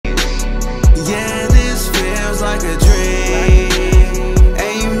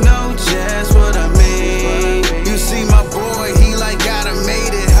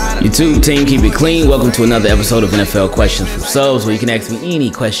YouTube team, keep it clean. Welcome to another episode of NFL Questions from Subs, where you can ask me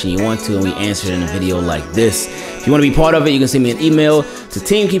any question you want to and we answer it in a video like this. If you want to be part of it, you can send me an email to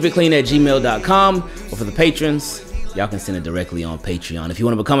teamkeepitclean@gmail.com, or for the patrons, y'all can send it directly on Patreon. If you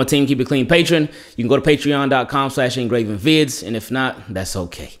want to become a Team Keep It Clean patron, you can go to patreon.com/Ingravenvids, and if not, that's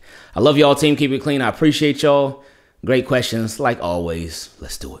okay. I love y'all, Team Keep It Clean. I appreciate y'all. Great questions, like always.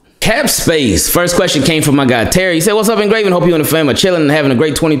 Let's do it. Cap space. First question came from my guy Terry. He said, "What's up, Ingraven? Hope you and the fam are chilling and having a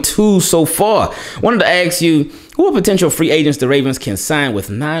great 22 so far. Wanted to ask you, who are potential free agents the Ravens can sign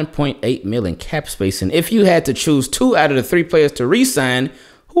with $9.8 million cap space? And if you had to choose 2 out of the 3 players to re-sign,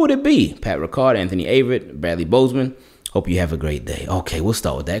 who would it be? Pat Ricard, Anthony Averett, Bradley Bozeman. Hope you have a great day." Okay, we'll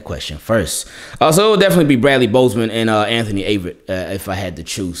start with that question first. So it would definitely be Bradley Bozeman and Anthony Averett if I had to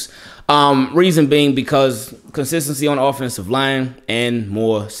choose. Reason being because consistency on the offensive line and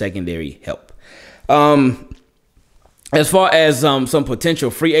more secondary help. As far as some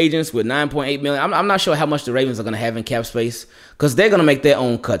potential free agents with $9.8 million, I'm not sure how much the Ravens are going to have in cap space because they're going to make their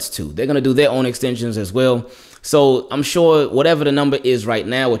own cuts too. They're going to do their own extensions as well. So I'm sure whatever the number is right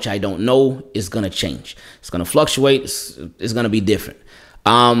now, which I don't know, is going to change. It's going to fluctuate. It's going to be different.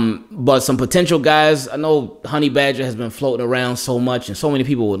 But some potential guys, I know Honey Badger has been floating around so much, and so many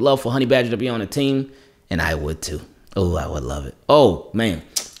people would love for Honey Badger to be on the team, and I would too. Oh, I would love it. Oh, man,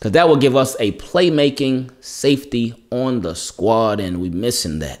 because that would give us a playmaking safety on the squad, and we're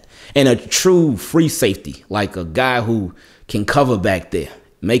missing that. And a true free safety, like a guy who can cover back there,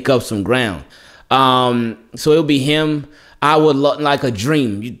 make up some ground. So it'll be him. I would like a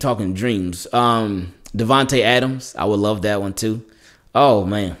dream. You're talking dreams. Devontae Adams, I would love that one too. Oh,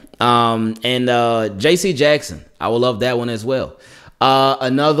 man. And J.C. Jackson. I would love that one as well.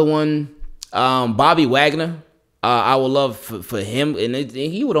 Another one, Bobby Wagner. I would love for him. And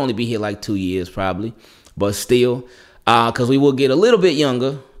he would only be here like 2 years probably. But still, because we will get a little bit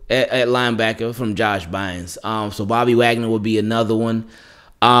younger at linebacker from Josh Bynes. So Bobby Wagner would be another one.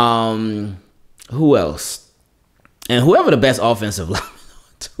 Who else? And whoever the best offensive lineman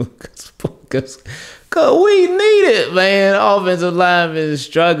because we need it, man. Offensive lineman is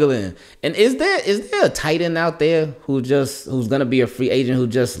struggling. And is there a tight end out there who's gonna be a free agent who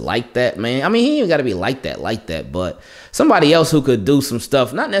just like that, man? I mean, he ain't gotta be like that, but somebody else who could do some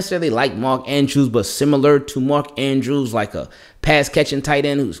stuff, not necessarily like Mark Andrews, but similar to Mark Andrews, like a pass catching tight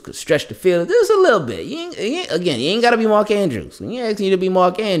end who could stretch the field just a little bit. You ain't gotta be Mark Andrews. We ain't asking you to be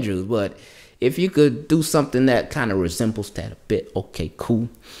Mark Andrews, but if you could do something that kind of resembles that a bit, okay, cool.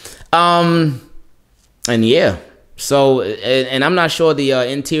 And yeah, so, and I'm not sure the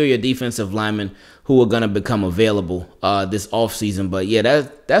interior defensive linemen who are going to become available this offseason, but yeah,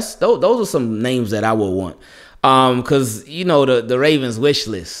 those are some names that I would want. Because, you know, the Ravens wish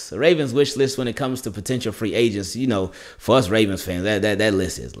list. The Ravens wish list when it comes to potential free agents, you know, for us Ravens fans, that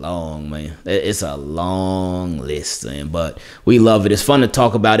list is long, man. It's a long list, man, but we love it. It's fun to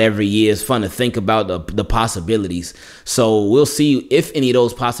talk about every year. It's fun to think about the possibilities. So we'll see if any of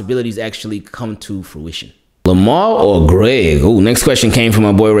those possibilities actually come to fruition. Lamar or Greg? Ooh, next question came from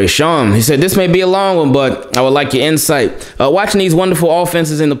my boy Ray Sean. He said, "This may be a long one, but I would like your insight. Watching these wonderful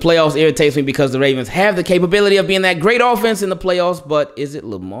offenses in the playoffs irritates me because the Ravens have the capability of being that great offense in the playoffs, but is it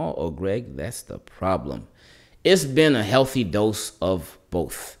Lamar or Greg? That's the problem. It's been a healthy dose of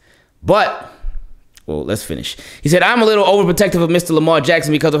both. But..." Well, let's finish. He said, "I'm a little overprotective of Mr. Lamar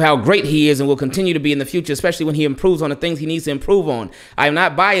Jackson because of how great he is and will continue to be in the future, especially when he improves on the things he needs to improve on. I am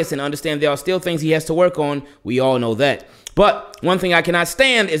not biased and understand there are still things he has to work on. We all know that. But one thing I cannot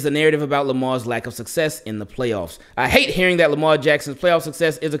stand is the narrative about Lamar's lack of success in the playoffs. I hate hearing that Lamar Jackson's playoff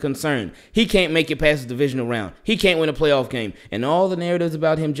success is a concern. He can't make it past the divisional round. He can't win a playoff game. And all the narratives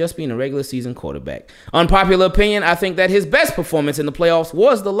about him just being a regular season quarterback. Unpopular opinion, I think that his best performance in the playoffs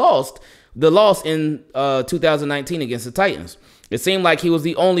was the loss in 2019 against the Titans. It seemed like he was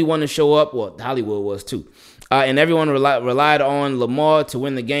the only one to show up. Well, Hollywood was too. And everyone relied on Lamar to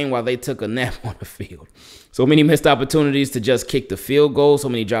win the game while they took a nap on the field. So many missed opportunities to just kick the field goal. So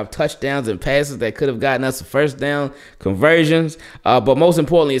many dropped touchdowns and passes that could have gotten us a first down, conversions. But most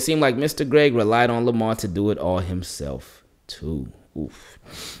importantly, it seemed like Mr. Greg relied on Lamar to do it all himself too. Oof.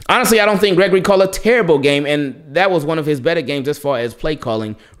 Honestly, I don't think Gregory called a terrible game, and that was one of his better games as far as play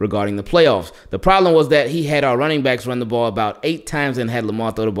calling regarding the playoffs. The problem was that he had our running backs run the ball about 8 times and had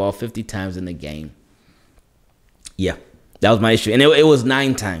Lamar throw the ball 50 times in the game. Yeah, that was my issue. And it was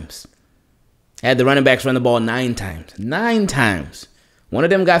 9 times. Had the running backs run the ball 9 times. 9 times. One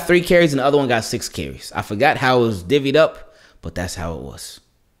of them got 3 carries and the other one got 6 carries. I forgot how it was divvied up, but that's how it was.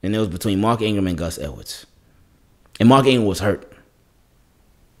 And it was between Mark Ingram and Gus Edwards. And Mark Ingram was hurt.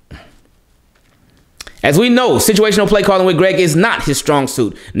 As we know, situational play calling with Greg is not his strong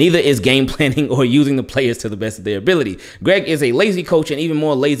suit. Neither is game planning or using the players to the best of their ability. Greg is a lazy coach and even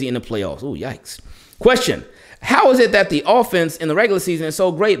more lazy in the playoffs. Oh, yikes. Question. How is it that the offense in the regular season is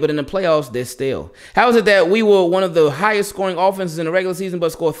so great, but in the playoffs, they're stale? How is it that we were one of the highest scoring offenses in the regular season,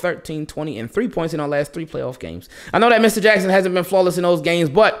 but scored 13, 20, and 3 points in our last 3 playoff games? I know that Mr. Jackson hasn't been flawless in those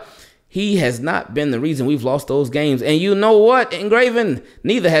games, but he has not been the reason we've lost those games. And you know what, Ingraven?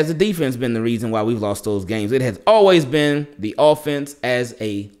 Neither has the defense been the reason why we've lost those games. It has always been the offense as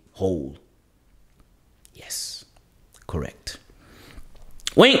a whole. Yes, correct.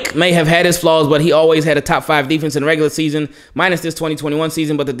 Wink may have had his flaws, but he always had a top 5 defense in the regular season, minus this 2021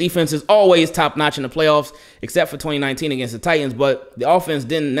 season. But the defense is always top-notch in the playoffs, except for 2019 against the Titans. But the offense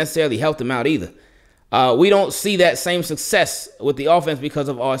didn't necessarily help them out either. We don't see that same success with the offense because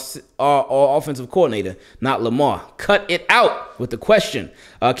of our offensive coordinator, not Lamar. Cut it out with the question.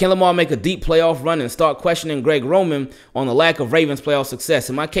 Can Lamar make a deep playoff run and start questioning Greg Roman on the lack of Ravens playoff success?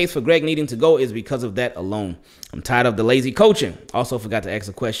 And my case for Greg needing to go is because of that alone. I'm tired of the lazy coaching. Also forgot to ask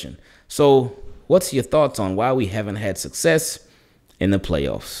a question. So what's your thoughts on why we haven't had success in the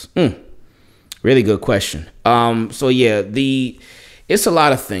playoffs? Really good question. So yeah, it's a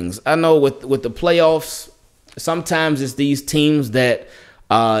lot of things. I know with the playoffs, sometimes it's these teams that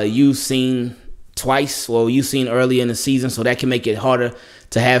you've seen twice or you've seen earlier in the season, so that can make it harder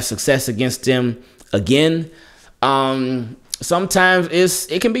to have success against them again. Sometimes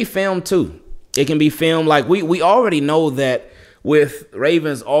it can be filmed too. It can be filmed. Like we already know that with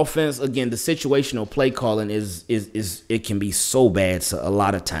Ravens offense, again, the situational play calling is it can be so bad a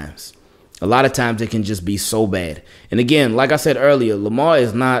lot of times. A lot of times it can just be so bad. And again, like I said earlier, Lamar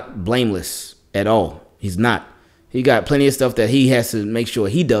is not blameless at all. He's not. He got plenty of stuff that he has to make sure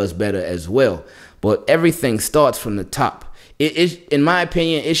he does better as well. But everything starts from the top. In my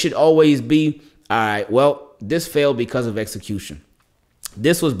opinion, it should always be, all right, well, this failed because of execution.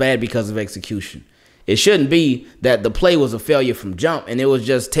 This was bad because of execution. It shouldn't be that the play was a failure from jump and it was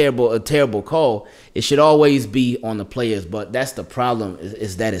just a terrible call. It should always be on the players. But that's the problem,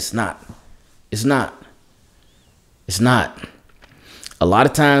 is that it's not. It's not. It's not. A lot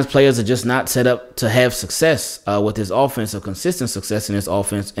of times players are just not set up to have success with this offense, or consistent success in this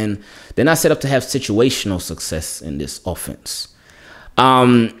offense, and they're not set up to have situational success in this offense.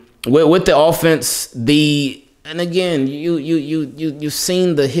 With the offense, and again, you've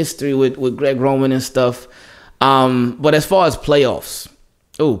seen the history with Greg Roman and stuff. But as far as playoffs,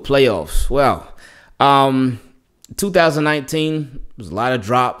 well, 2019 was a lot of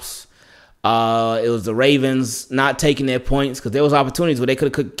drops. It was the Ravens not taking their points because there was opportunities where they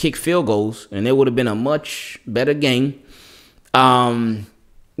could have kicked field goals and it would have been a much better game.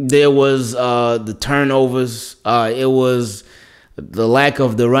 There was the turnovers. It was the lack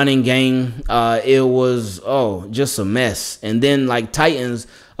of the running game. It was just a mess. And then like Titans,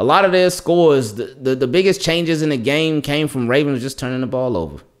 a lot of their scores, the biggest changes in the game came from Ravens just turning the ball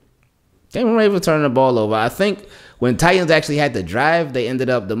over. I think when Titans actually had to drive, they ended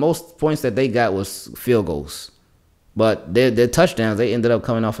up, the most points that they got was field goals. But their touchdowns, they ended up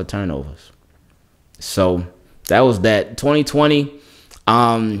coming off of turnovers. So that was that. 2020,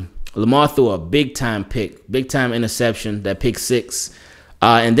 Lamar threw a big-time pick, big-time interception, that pick 6.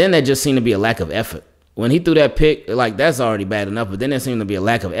 And then there just seemed to be a lack of effort. When he threw that pick, like, that's already bad enough, but then there seemed to be a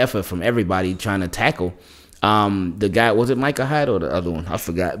lack of effort from everybody trying to tackle. The guy, was it Micah Hyde or the other one? I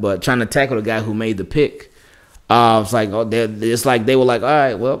forgot. But trying to tackle the guy who made the pick. It's like they were like, all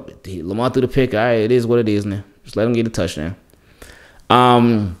right, well, Lamar threw the pick. All right, it is what it is now. Just let him get a touchdown.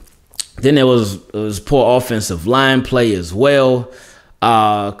 Then it was poor offensive line play as well.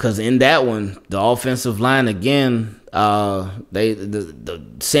 Because in that one, the offensive line again, the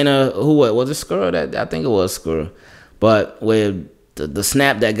center, who was it, Skura? I think it was Skura. But with the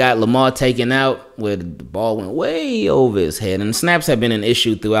snap that got Lamar taken out, where the ball went way over his head, and snaps have been an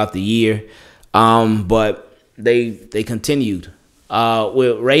issue throughout the year. But they continued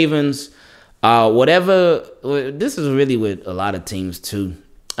with Ravens. This is really with a lot of teams too,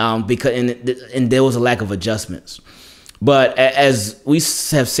 because and there was a lack of adjustments. But as we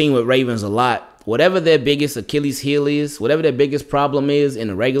have seen with Ravens a lot, whatever their biggest Achilles heel is, whatever their biggest problem is in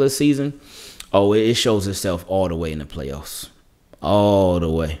the regular season, it shows itself all the way in the playoffs, all the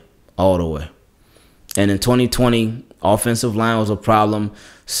way. And in 2020, offensive line was a problem.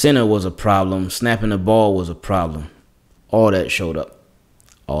 Center was a problem. Snapping the ball was a problem. All that showed up.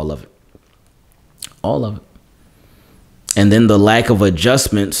 All of it. And then the lack of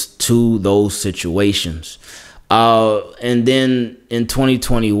adjustments to those situations. And then in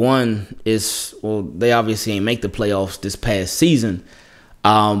 2021, they obviously ain't make the playoffs this past season.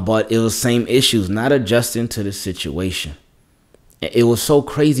 But it was same issues, not adjusting to the situation. It was so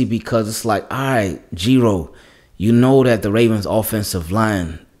crazy because it's like, all right, Giro, you know that the Ravens offensive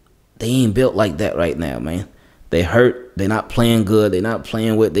line, they ain't built like that right now, man. They hurt. They're not playing good. They're not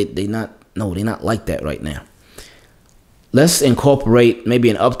playing with. They're not like that right now. Let's incorporate maybe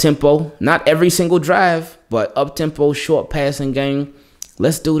an up-tempo, not every single drive, but up-tempo, short passing game.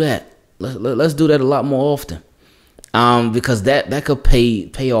 Let's do that. Let's do that a lot more often. Because that could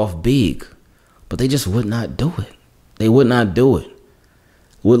pay off big. But they just would not do it. They would not do it.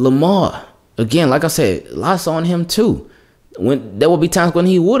 With Lamar, again, like I said, lots on him too. When there would be times when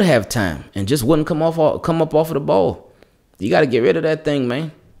he would have time and just wouldn't come up off of the ball. You got to get rid of that thing,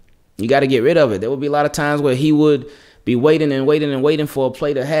 man. You got to get rid of it. There would be a lot of times where he would be waiting for a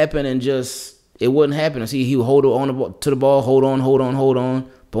play to happen, and just it wouldn't happen. And see, he would hold on to the ball, hold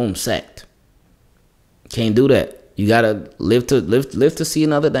on, boom, sacked. Can't do that. You gotta live to see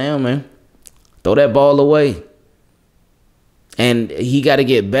another down, man. Throw that ball away. And he got to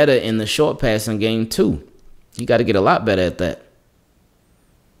get better in the short passing game too. He got to get a lot better at that.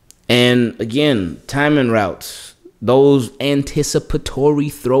 And again, timing routes, those anticipatory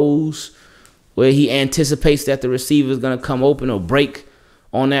throws where he anticipates that the receiver is going to come open or break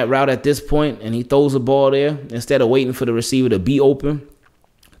on that route at this point, and he throws the ball there instead of waiting for the receiver to be open.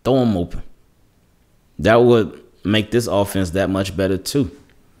 Throw him open. That would make this offense that much better too.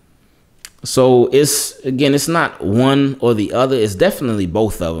 So it's not one or the other. It's definitely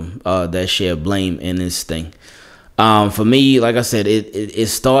both of them that share blame in this thing. For me, like I said, it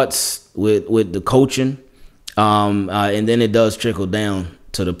starts with the coaching, and then it does trickle down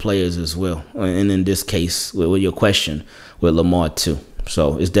to the players as well. And in this case, with your question, with Lamar too.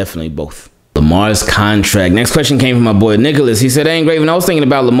 So it's definitely both. Lamar's contract. Next question came from my boy Nicholas. He said, "Hey, Ingraven, I was thinking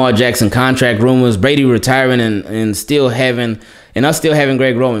about Lamar Jackson contract rumors, Brady retiring, and us still having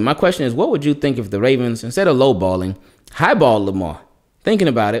Greg Roman. My question is, what would you think if the Ravens, instead of lowballing, highballed Lamar? Thinking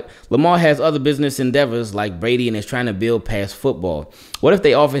about it, Lamar has other business endeavors like Brady and is trying to build past football. What if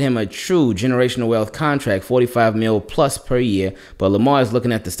they offered him a true generational wealth contract, $45 million plus per year, but Lamar is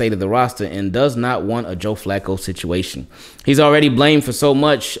looking at the state of the roster and does not want a Joe Flacco situation? He's already blamed for so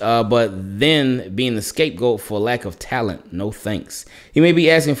much, but then being the scapegoat for lack of talent. No thanks. He may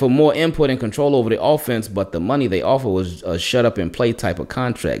be asking for more input and control over the offense, but the money they offer was a shut up and play type of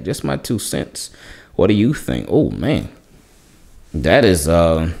contract. Just my 2 cents. What do you think?" Oh, man. That is,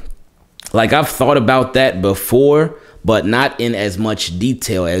 like, I've thought about that before, but not in as much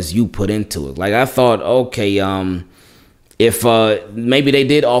detail as you put into it. Like, I thought, okay, if maybe they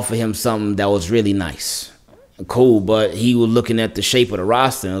did offer him something that was really nice, cool, but he was looking at the shape of the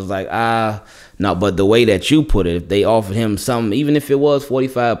roster and was like, no, but the way that you put it, if they offered him something, even if it was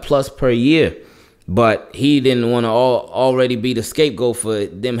 45 plus per year, but he didn't want to already be the scapegoat for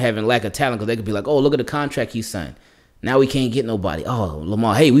them having lack of talent, because they could be like, oh, look at the contract he signed. Now we can't get nobody. Oh,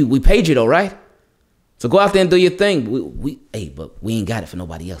 Lamar, hey, we paid you though, right? So go out there and do your thing. But we ain't got it for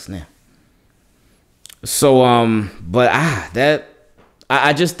nobody else now. So, but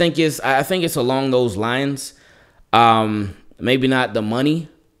I just think I think it's along those lines. Maybe not the money.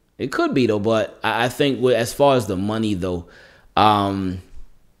 It could be though, but I think as far as the money though, I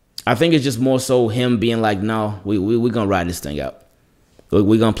think it's just more so him being like, no, we're gonna ride this thing out.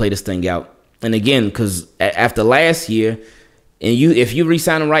 We're gonna play this thing out. And again, because after last year, and if you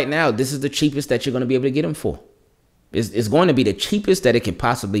re-sign him right now, this is the cheapest that you're going to be able to get him for. It's going to be the cheapest that it can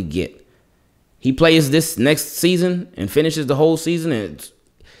possibly get. He plays this next season and finishes the whole season, and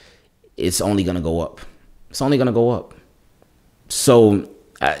it's only going to go up. It's only going to go up. So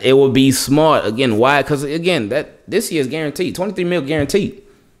it would be smart. Again, why? Because, again, this year is guaranteed. $23 million guaranteed.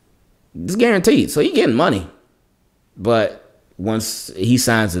 It's guaranteed. So you're getting money. But once he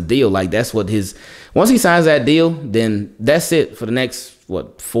signs a deal, like once he signs that deal, then that's it for the next,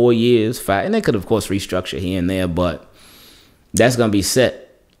 4 years, 5. And they could, of course, restructure here and there, but that's going to be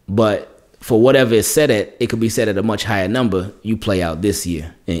set. But for whatever it's set at, it could be set at a much higher number. You play out this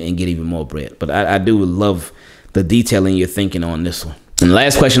year and get even more bread. But I do love the detailing you're thinking on this one. And the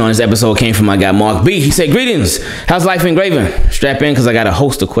last question on this episode came from my guy Mark B. He said, "Greetings. How's life Ingraven? Strap in because I got a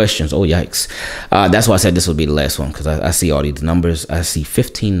host of questions." Oh, yikes. That's why I said this would be the last one, because I see all these numbers. I see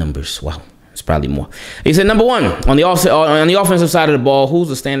 15 numbers. Wow. It's probably more. He said, "Number one, on the offensive side of the ball, who's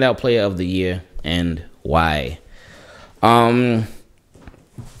the standout player of the year and why?"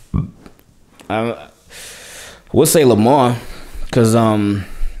 We'll say Lamar, because, Lamar,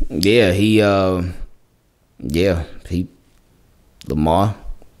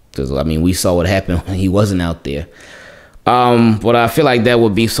 because we saw what happened when he wasn't out there. But I feel like that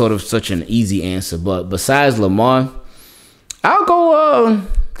would be sort of such an easy answer. But besides Lamar, I'll go.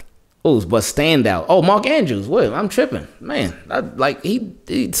 But standout. Oh, Mark Andrews. What? I'm tripping, man.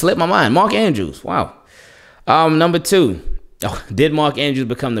 He slipped my mind. Mark Andrews. Wow. Number 2. Oh, did Mark Andrews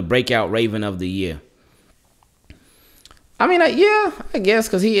become the breakout Raven of the year? I mean, yeah, I guess,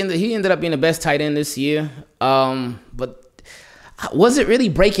 because he ended up being the best tight end this year. But was it really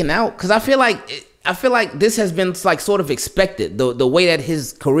breaking out? Because I feel like this has been like sort of expected, the way that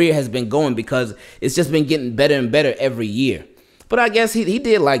his career has been going, because it's just been getting better and better every year. But I guess he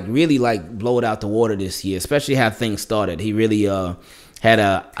did really blow it out the water this year, especially how things started. He really had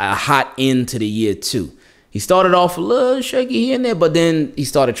a hot end to the year too. He started off a little shaky here and there, but then he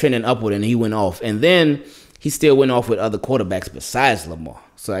started trending upward and he went off. And then he still went off with other quarterbacks besides Lamar.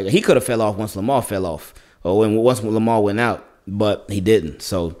 So he could have fell off once Lamar fell off, or once Lamar went out, but he didn't.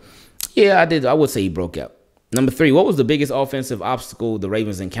 So yeah, I would say he broke out. Number 3, what was the biggest offensive obstacle the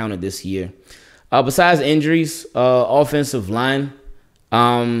Ravens encountered this year? Besides injuries, offensive line.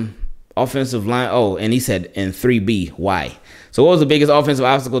 Offensive line. Oh, and he said in 3B, why? So what was the biggest offensive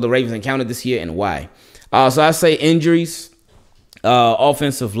obstacle the Ravens encountered this year, and why? So I say injuries,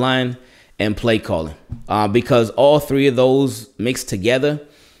 offensive line, and play calling. Because all 3 of those mixed together,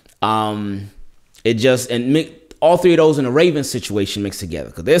 all 3 of those in the Ravens situation mixed together.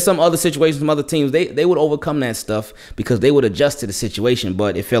 Because there's some other situations from other teams, they would overcome that stuff because they would adjust to the situation.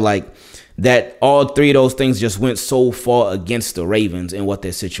 But it felt like that all 3 of those things just went so far against the Ravens and what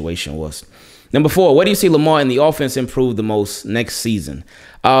their situation was. Number 4, where do you see Lamar and the offense improve the most next season?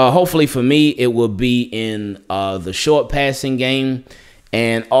 Hopefully for me, it will be in the short passing game,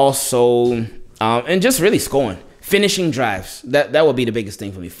 and also and just really scoring, finishing drives. That would be the biggest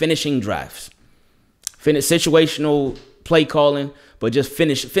thing for me. Finishing drives, situational play calling, but just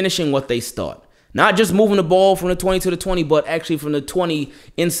finishing what they start. Not just moving the ball from the 20 to the 20, but actually from the 20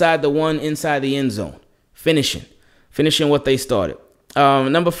 inside the 1, inside the end zone. Finishing what they started.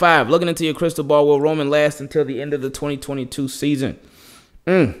 Number 5, looking into your crystal ball, will Roman last until the end of the 2022 season?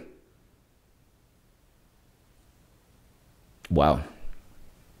 Wow.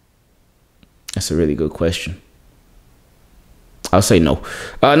 That's a really good question. I'll say no.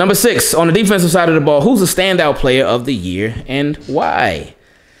 Number 6, on the defensive side of the ball, who's the standout player of the year and why?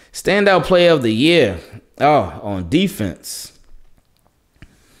 Standout player of the year. On defense.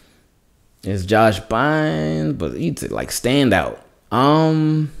 It's Josh Bynes, but he's like standout.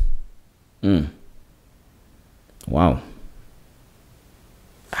 Wow.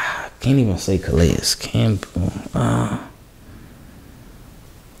 I can't even say Calais Campbell.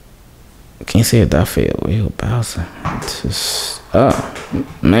 Can't say it. I failed. Will Bowser.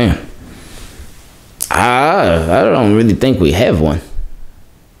 Man. I don't really think we have one.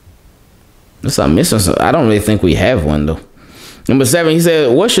 Unless I'm missing something. I don't really think we have one though. Number 7, he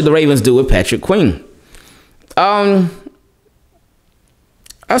said, what should the Ravens do with Patrick Queen? I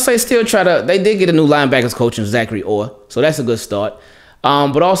say still try to. They did get a new linebackers coach in Zachary Orr, so that's a good start.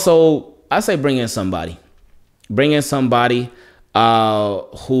 But also, I say bring in somebody. Bring in somebody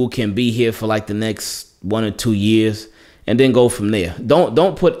who can be here for like the next 1 or 2 years, and then go from there.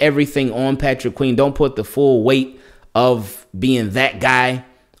 Don't put everything on Patrick Queen. Don't put the full weight of being that guy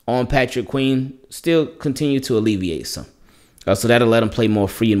on Patrick Queen. Still continue to alleviate some. So that'll let him play more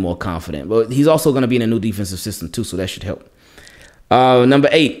free and more confident. But he's also going to be in a new defensive system too, so that should help. Number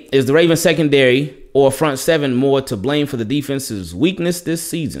 8, is the Ravens secondary or front 7 more to blame for the defense's weakness this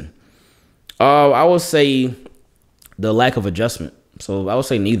season? I would say the lack of adjustment. So I would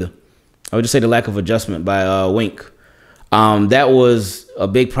say neither. I would just say the lack of adjustment by Wink. That was a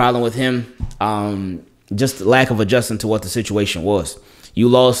big problem with him. Just the lack of adjusting to what the situation was. You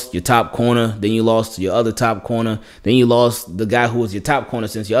lost your top corner, then you lost your other top corner, then you lost the guy who was your top corner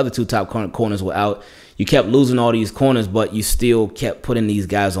since your other 2 top corners were out. You kept losing all these corners, but you still kept putting these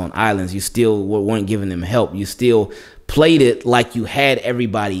guys on islands. You still weren't giving them help. You still played it like you had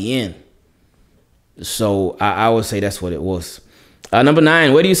everybody in. So I would say that's what it was. Number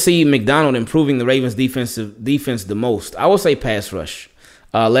 9, where do you see McDonald improving the Ravens' defense the most? I would say pass rush.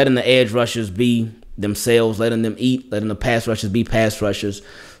 Letting the edge rushers be themselves, letting them eat, letting the pass rushers be pass rushers.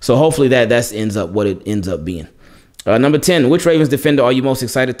 So hopefully that ends up what it ends up being. Number 10, which Ravens defender are you most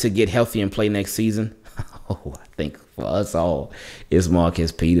excited to get healthy and play next season? I think for us all, it's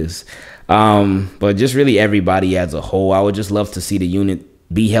Marcus Peters. But just really everybody as a whole. I would just love to see the unit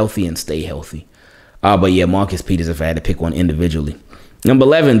be healthy and stay healthy. But yeah, Marcus Peters if I had to pick one individually. Number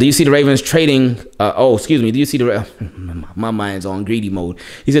 11, do you see the Ravens trading? Do you see my mind's on greedy mode.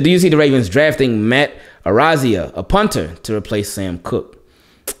 He said, do you see the Ravens drafting Matt Arazia, a punter, to replace Sam Cook?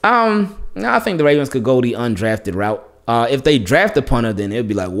 I think the Ravens could go the undrafted route. If they draft a punter, then it'd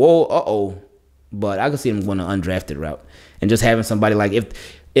be like, whoa, but I could see them going the undrafted route and just having somebody like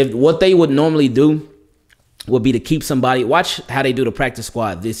if what they would normally do would be to keep somebody. Watch how they do the practice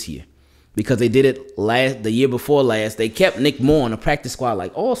squad this year, because they did it the year before last. They kept Nick Moore on the practice squad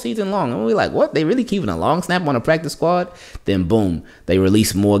like all season long, and we're like, what? They really keeping a long snap on the practice squad? Then boom, they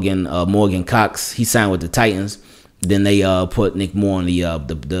released Morgan Cox. He signed with the Titans. Then they put Nick Moore on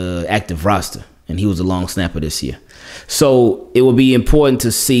the active roster, and he was a long snapper this year. So it will be important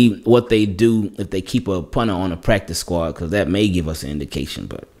to see what they do if they keep a punter on a practice squad, because that may give us an indication.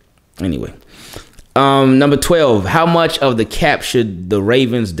 But anyway, number 12, how much of the cap should the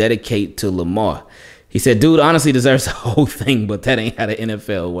Ravens dedicate to Lamar? He said, dude honestly deserves the whole thing, but that ain't how the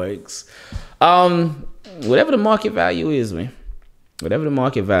NFL works. Whatever the market value is, man. Whatever the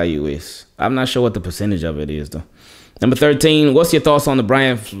market value is. I'm not sure what the percentage of it is, though. Number 13, what's your thoughts on the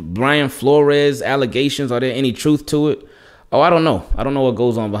Brian Flores allegations? Are there any truth to it? Oh, I don't know. I don't know what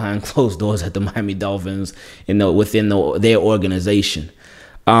goes on behind closed doors at the Miami Dolphins within their organization.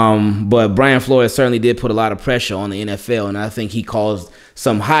 But Brian Flores certainly did put a lot of pressure on the NFL, and I think he caused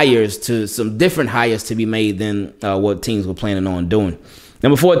some different hires to be made than what teams were planning on doing.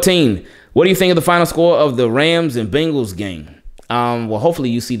 Number 14, what do you think of the final score of the Rams and Bengals game? Well,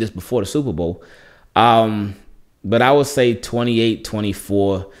 hopefully you see this before the Super Bowl. But I would say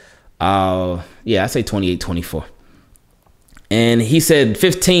 28-24. Yeah, I say 28-24. And he said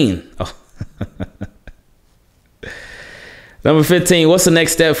 15. Oh. Number 15, what's the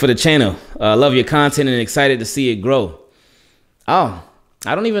next step for the channel? Love your content and excited to see it grow. Oh,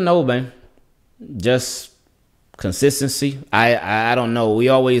 I don't even know, man. Just consistency. I don't know. We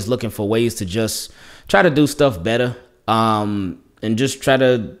always looking for ways to just try to do stuff better. And just try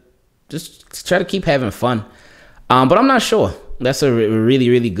to keep having fun. But I'm not sure. That's a really,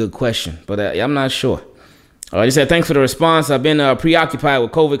 really good question. But I'm not sure. You said, thanks for the response. I've been preoccupied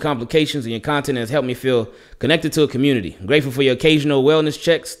with COVID complications, and your content has helped me feel connected to a community. I'm grateful for your occasional wellness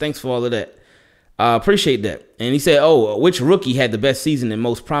checks. Thanks for all of that. Appreciate that. And he said, oh, which rookie had the best season and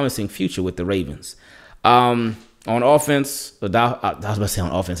most promising future with the Ravens? On offense, I was about to say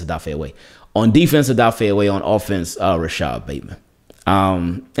on offense, Adolphe Away. On defense, Adolphe Away. On offense, Rashad Bateman.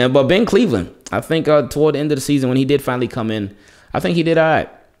 But Ben Cleveland, I think toward the end of the season when he did finally come in, I think he did all right.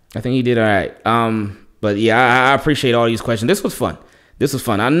 But yeah, I appreciate all these questions. This was fun.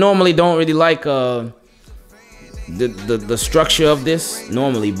 I normally don't really like the structure of this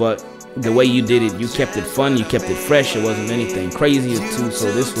normally, but the way you did it, you kept it fun, you kept it fresh. It wasn't anything crazy too.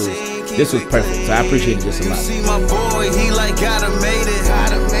 So this was perfect. So I appreciated this a lot. See my boy, he like gotta made it.